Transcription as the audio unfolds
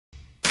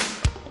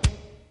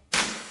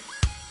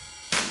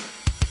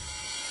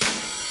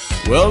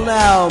Well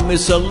now,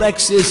 Miss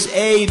Alexis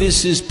A,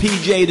 this is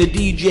PJ the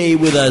DJ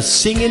with a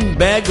singing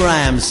bag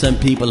rhyme some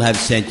people have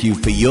sent you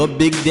for your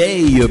big day,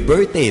 your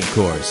birthday of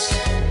course.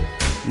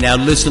 Now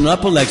listen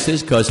up,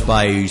 Alexis, cause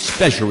by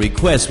special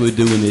request we're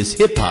doing this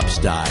hip-hop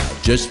style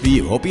just for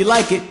you. Hope you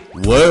like it.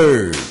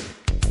 Word.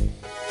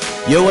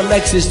 Yo,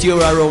 Alexis,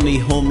 you're our only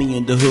homie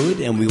in the hood,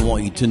 and we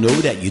want you to know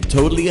that you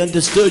totally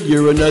understood.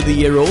 You're another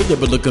year older,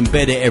 but looking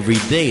better every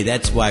day.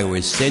 That's why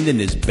we're sending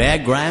this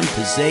bag rhyme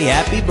to say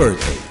happy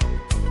birthday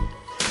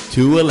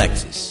to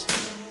Alexis.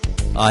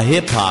 A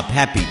hip-hop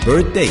happy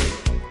birthday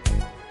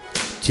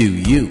to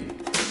you.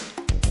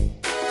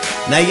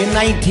 Now, you're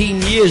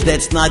 19 years,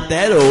 that's not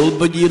that old,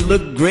 but you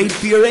look great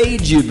for your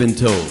age, you've been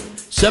told.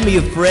 Some of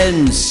your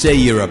friends say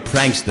you're a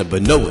prankster,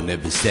 but no one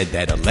ever said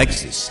that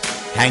Alexis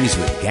hangs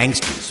with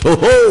gangsters. Ho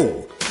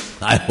ho!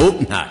 I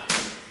hope not.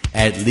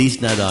 At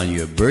least not on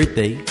your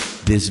birthday,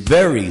 this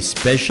very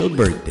special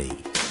birthday.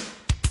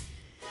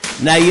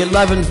 Now your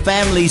loving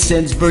family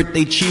sends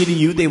birthday cheer to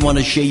you. They want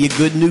to share your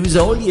good news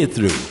all year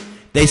through.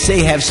 They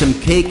say have some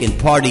cake and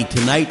party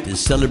tonight to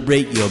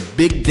celebrate your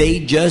big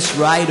day just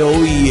right.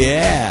 Oh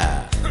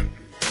yeah.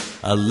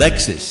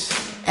 Alexis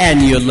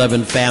and your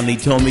loving family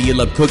told me you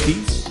love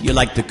cookies. You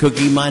like the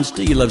Cookie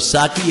Monster, you love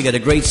sake, you got a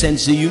great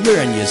sense of humor,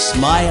 and your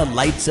smile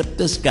lights up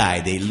the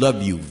sky. They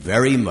love you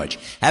very much.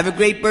 Have a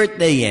great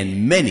birthday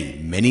and many,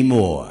 many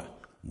more.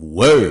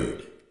 Word.